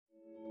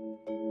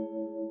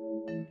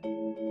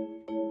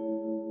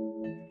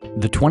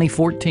The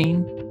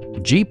 2014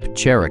 Jeep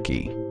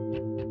Cherokee.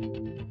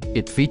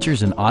 It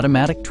features an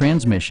automatic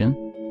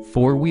transmission,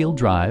 four-wheel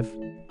drive,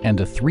 and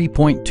a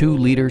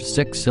 3.2-liter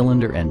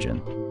six-cylinder engine.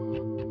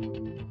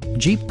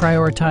 Jeep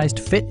prioritized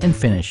fit and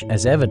finish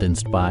as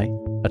evidenced by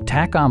a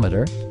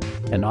tachometer,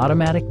 an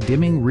automatic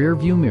dimming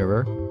rear-view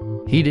mirror,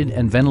 heated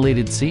and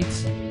ventilated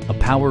seats, a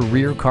power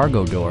rear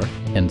cargo door,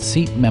 and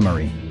seat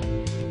memory.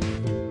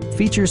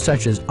 Features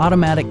such as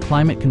automatic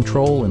climate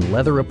control and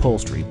leather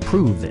upholstery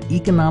prove that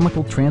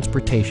economical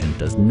transportation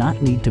does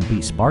not need to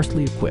be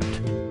sparsely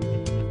equipped.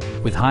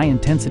 With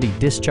high-intensity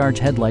discharge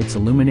headlights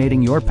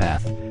illuminating your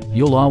path,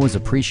 you'll always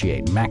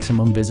appreciate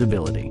maximum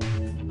visibility.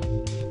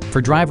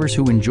 For drivers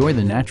who enjoy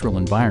the natural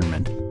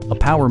environment, a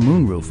power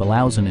moonroof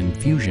allows an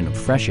infusion of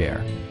fresh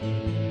air.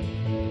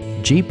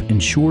 Jeep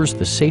ensures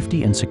the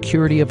safety and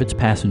security of its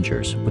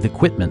passengers with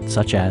equipment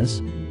such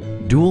as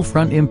dual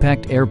front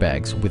impact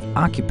airbags with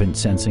occupant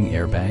sensing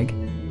airbag,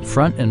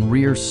 front and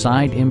rear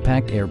side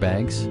impact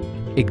airbags,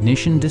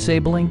 ignition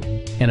disabling,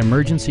 an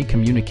emergency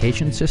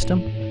communication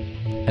system,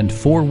 and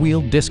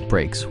four-wheel disc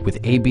brakes with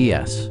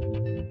ABS.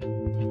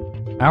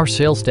 Our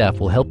sales staff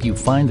will help you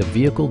find the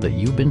vehicle that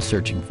you've been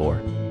searching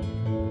for.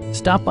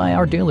 Stop by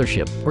our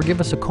dealership or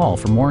give us a call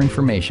for more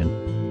information.